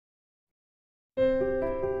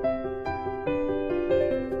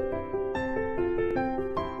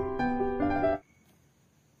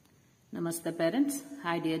Namaste parents.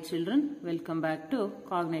 Hi dear children. Welcome back to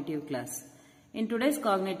cognitive class. In today's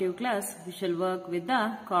cognitive class, we shall work with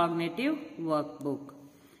the cognitive workbook.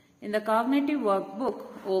 In the cognitive workbook,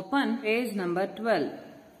 open page number 12,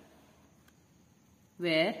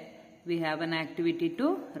 where we have an activity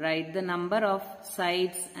to write the number of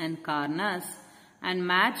sides and corners and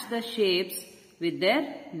match the shapes with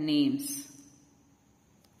their names.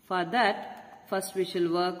 For that, first we shall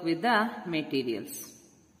work with the materials.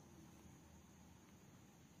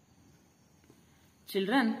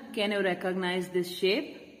 Children, can you recognize this shape?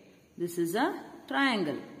 This is a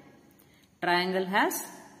triangle. Triangle has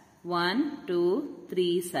 1, 2,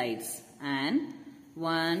 3 sides and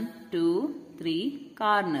 1, 2, 3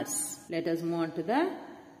 corners. Let us move on to the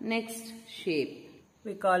next shape.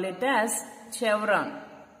 We call it as chevron.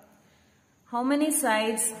 How many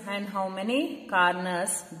sides and how many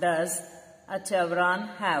corners does a chevron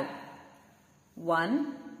have?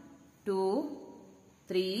 1, 2,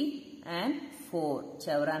 3 and 4.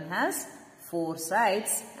 Chevron has 4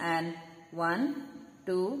 sides and 1,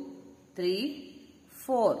 2, 3,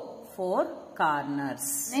 4. 4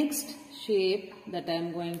 corners. Next shape that I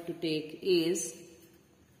am going to take is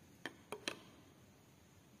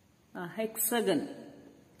a hexagon.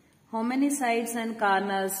 How many sides and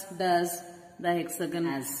corners does the hexagon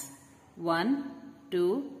has? 1,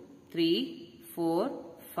 2, 3, 4,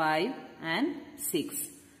 5 and 6.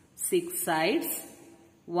 6 sides.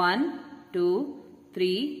 1, 2,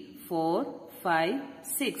 3, 4, 5,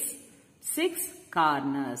 6. 6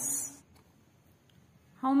 corners.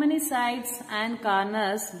 How many sides and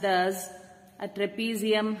corners does a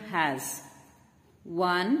trapezium has?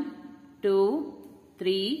 1, 2,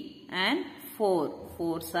 3 and 4.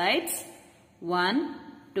 4 sides. 1,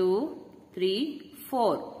 2, 3,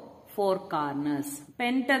 4. 4 corners.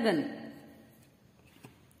 Pentagon.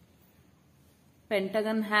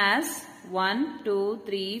 Pentagon has 1, 2,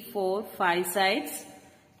 3, 4, 5 sides.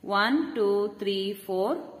 1, 2, 3,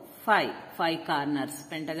 4, 5. 5 corners.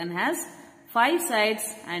 Pentagon has 5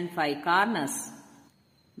 sides and 5 corners.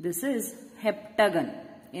 This is heptagon.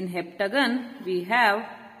 In heptagon, we have,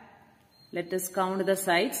 let us count the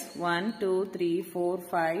sides, 1, 2, 3, 4,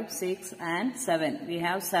 5, 6 and 7. We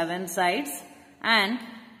have 7 sides and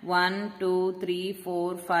 1, 2, 3,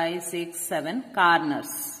 4, 5, 6, 7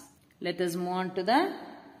 corners. Let us move on to the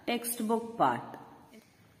textbook part.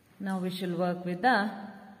 Now we shall work with the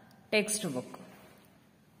textbook.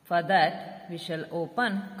 For that, we shall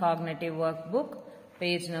open cognitive workbook,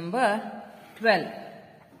 page number 12.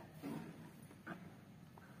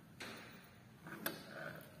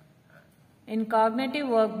 In cognitive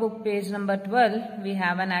workbook, page number 12, we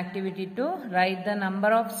have an activity to write the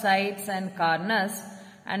number of sides and corners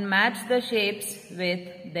and match the shapes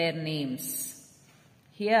with their names.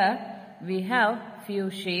 Here we have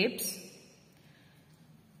few shapes.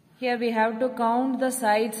 Here we have to count the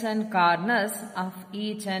sides and corners of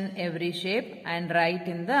each and every shape and write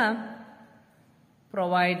in the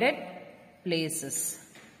provided places.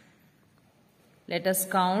 Let us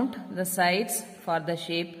count the sides for the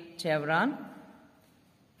shape chevron.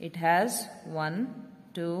 It has 1,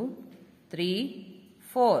 2, 3,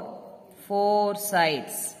 4. 4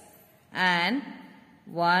 sides and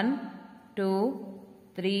 1, 2,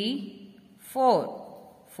 3, 4.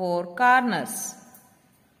 4 corners.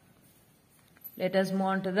 Let us move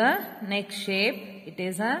on to the next shape. It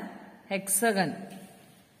is a hexagon.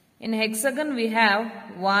 In hexagon we have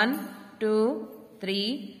 1, 2,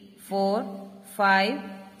 3, 4, 5,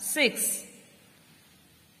 6.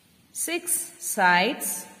 6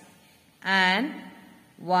 sides and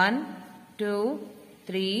 1, 2,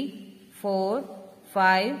 3, 4,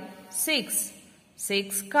 5, 6.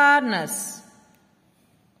 6 corners.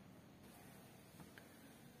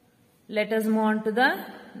 Let us move on to the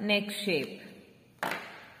next shape.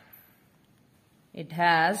 It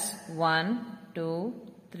has 1, 2,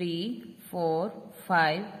 3, 4,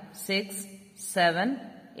 5, 6, 7,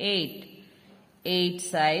 8. 8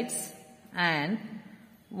 sides and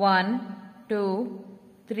 1, 2,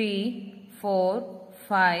 3, 4,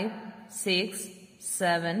 5, 6,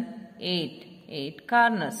 7, 8. 8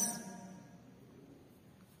 corners.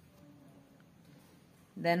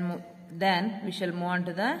 Then we shall move on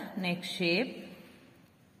to the next shape.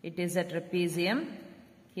 It is a trapezium.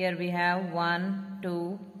 Here we have 1,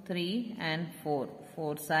 2, 3 and 4.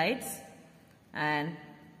 4 sides and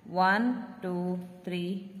 1, 2,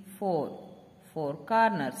 3, 4. 4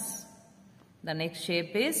 corners. The next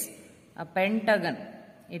shape is a pentagon.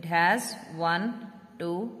 It has 1,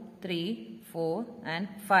 2, 3, 4 and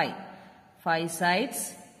 5. 5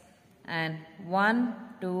 sides and 1,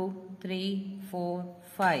 2, 3, 4,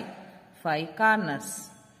 5. 5 corners.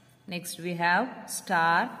 Next we have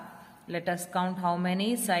star. Let us count how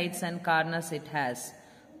many sides and corners it has.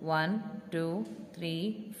 1, 2,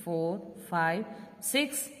 3, 4, 5,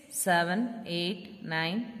 6, 7, 8,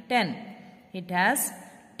 9, 10. It has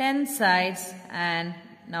 10 sides, and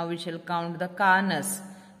now we shall count the corners.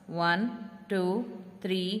 1, 2,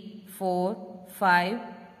 3, 4, 5,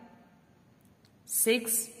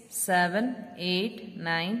 6, 7, 8,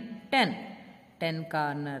 9, 10. 10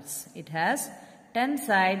 corners. It has 10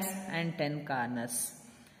 sides and 10 corners.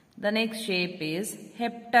 The next shape is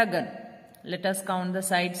heptagon. Let us count the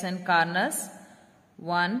sides and corners.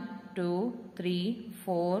 1, 2, 3,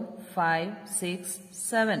 4, 5, 6,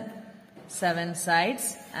 7. 7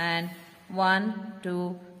 sides and 1,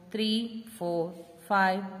 2, 3, 4,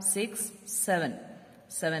 5, 6, 7.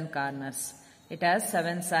 7 corners. It has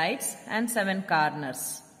 7 sides and 7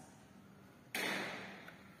 corners.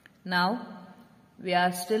 Now, we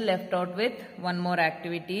are still left out with one more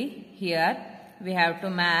activity. Here, we have to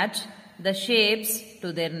match the shapes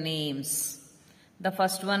to their names. The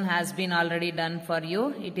first one has been already done for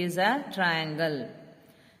you. It is a triangle.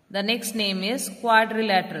 The next name is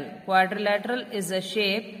quadrilateral. Quadrilateral is a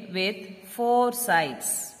shape with 4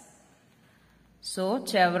 sides. So,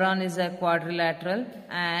 chevron is a quadrilateral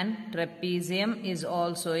and trapezium is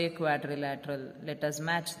also a quadrilateral. Let us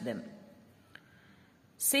match them.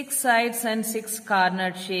 6 sides and 6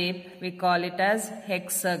 cornered shape, we call it as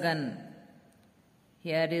hexagon.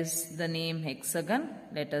 Here is the name hexagon.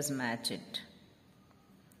 Let us match it.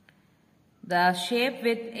 The shape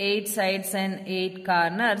with 8 sides and 8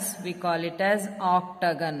 corners, we call it as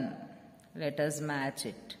octagon. Let us match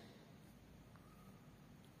it.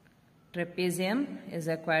 Trapezium is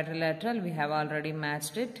a quadrilateral. We have already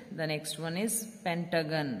matched it. The next one is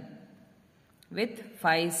pentagon with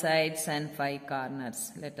 5 sides and 5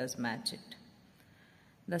 corners. Let us match it.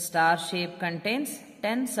 The star shape contains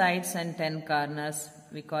 10 sides and 10 corners.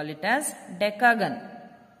 We call it as decagon.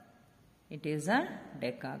 It is a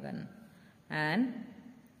decagon. And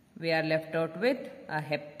we are left out with a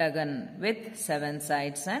heptagon with 7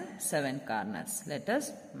 sides and 7 corners. Let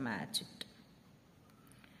us match it.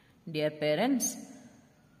 Dear parents,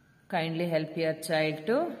 kindly help your child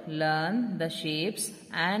to learn the shapes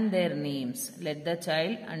and their names. Let the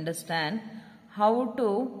child understand how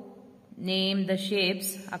to name the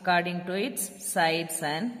shapes according to its sides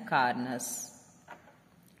and corners.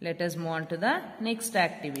 Let us move on to the next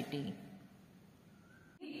activity,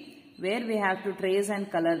 where we have to trace and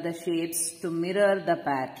color the shapes to mirror the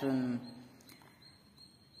pattern.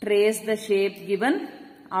 Trace the shape given.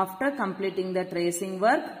 After completing the tracing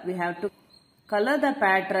work, we have to color the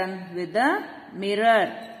pattern with the mirror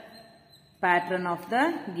pattern of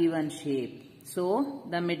the given shape. So,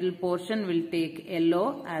 the middle portion will take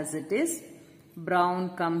yellow as it is.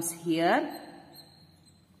 Brown comes here.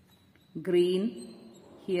 Green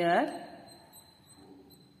here.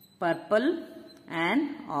 Purple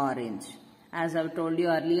and orange. As I told you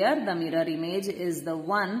earlier, the mirror image is the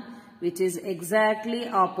one which is exactly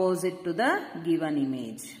opposite to the given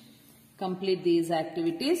image. Complete these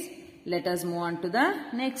activities. Let us move on to the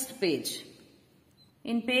next page.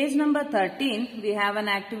 In page number 13, we have an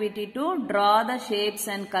activity to draw the shapes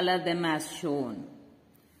and color them as shown.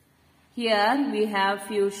 Here we have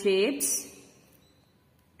few shapes.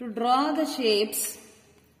 To draw the shapes,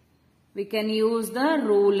 we can use the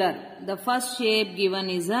ruler. The first shape given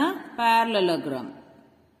is a parallelogram.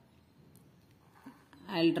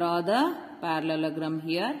 I'll draw the parallelogram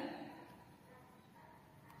here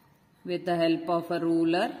with the help of a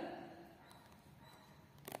ruler.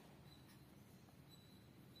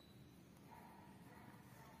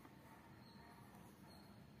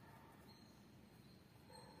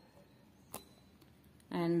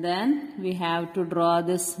 And then we have to draw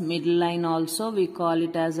this middle line also. We call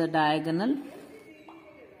it as a diagonal.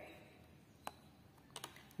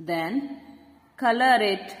 Then color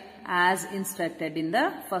it as instructed in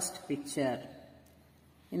the first picture.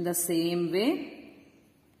 In the same way,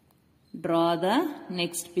 draw the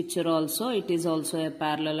next picture also. It is also a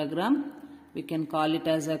parallelogram. We can call it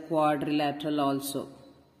as a quadrilateral also.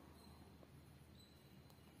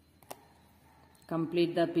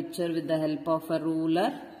 Complete the picture with the help of a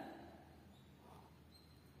ruler.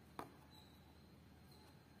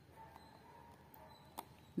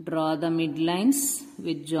 Draw the midlines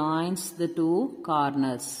which joins the two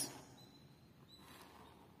corners.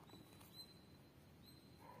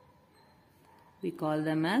 We call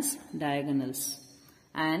them as diagonals,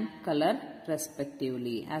 and color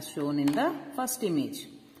respectively as shown in the first image.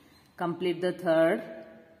 Complete the third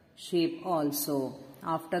shape also.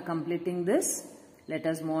 After completing this, let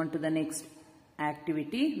us move on to the next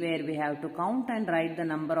activity where we have to count and write the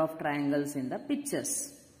number of triangles in the pictures.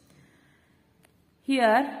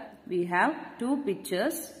 Here we have two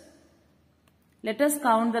pictures. Let us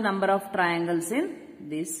count the number of triangles in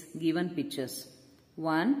these given pictures.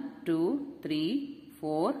 1, 2, 3,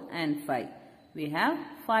 4 and 5. We have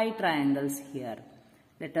 5 triangles here.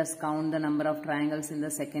 Let us count the number of triangles in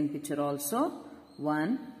the second picture also.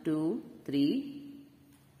 1, 2, 3,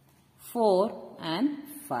 4 and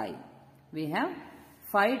 5. We have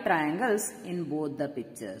 5 triangles in both the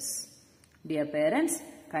pictures. Dear parents,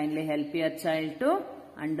 kindly help your child to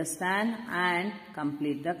understand and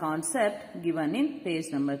complete the concept given in page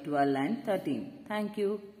number 12 and 13. Thank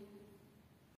you.